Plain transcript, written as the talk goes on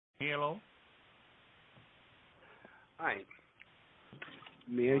Hello. Hi.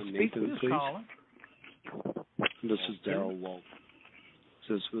 May I speak to you, please? Calling? This is Darrell Wolf.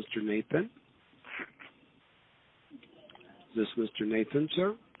 Is this Mr. Nathan? Is this Mr. Nathan,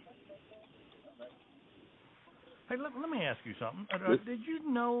 sir? Hey, let me ask you something. Did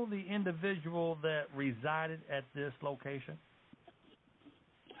you know the individual that resided at this location?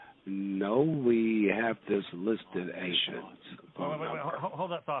 No, we have this listed as Wait.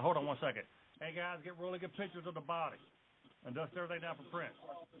 Hold that thought. Hold on 1 second. Hey, guys, get really good pictures of the body and dust everything down for print.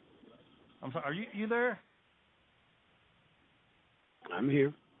 I'm sorry. Are you there? I'm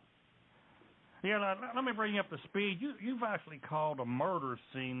here. Yeah, let me bring you up to speed. You've actually called a murder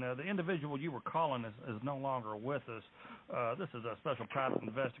scene. The individual you were calling is no longer with us. This is a special private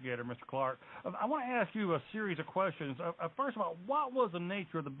investigator, Mr. Clark. I want to ask you a series of questions. First of all, what was the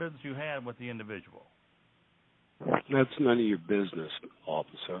nature of the business you had with the individual? That's none of your business,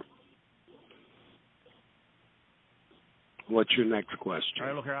 officer. What's your next question? All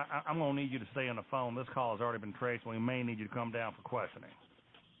right, look here. I'm going to need you to stay on the phone. This call has already been traced, and we may need you to come down for questioning.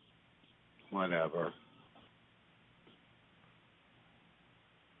 Whatever.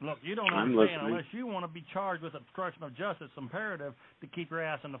 Look, you don't understand. Unless you want to be charged with obstruction of justice, it's imperative to keep your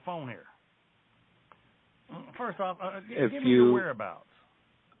ass on the phone here. First off, give me your whereabouts.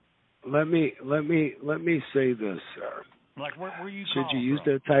 Let me say this, sir. Like where you should you use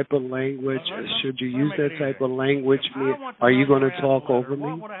from? that type of language? Should you use that type of language? Are you going to talk over me?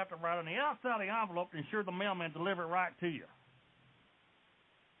 What would I have to write on the outside of the envelope to ensure the mailman deliver it right to you?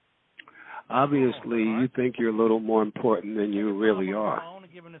 Obviously, you think you're a little more important than you really are.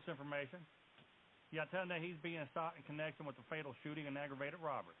 Given this information, yeah, tell him that he's being sought in connection with the fatal shooting and aggravated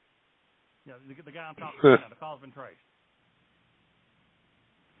robbery. Yeah, the guy I'm talking to now, the call's been traced.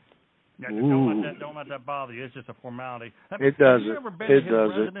 Yeah, don't let that bother you. It's just a formality. It doesn't. Have you ever been to his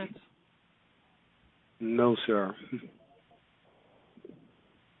residence? No, sir.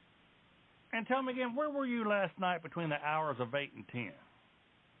 And tell me again, where were you last night between the hours of 8 and 10?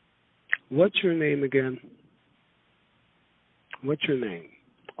 What's your name again? What's your name,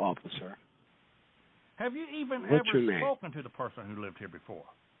 officer? Have you even ever spoken to the person who lived here before?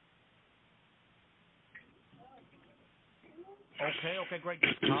 Okay, great.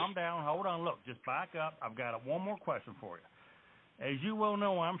 Just calm down. Hold on. Look, just back up. I've got one more question for you. As you well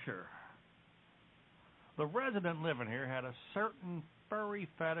know, I'm sure, the resident living here had a certain furry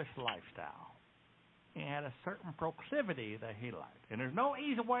fetish lifestyle. He had a certain proclivity that he liked. And there's no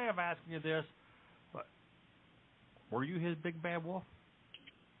easy way of asking you this, but were you his big bad wolf?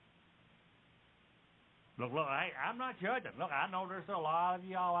 Look, I'm not judging. Look, I know there's a lot of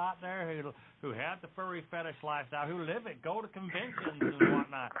y'all out there who have the furry fetish lifestyle, who live it, go to conventions and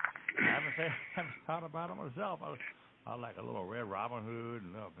whatnot. I haven't thought about it myself. I like a little Red Robin Hood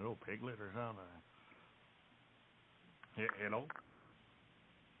and a little piglet or something. Hello?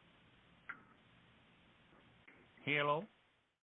 Hello?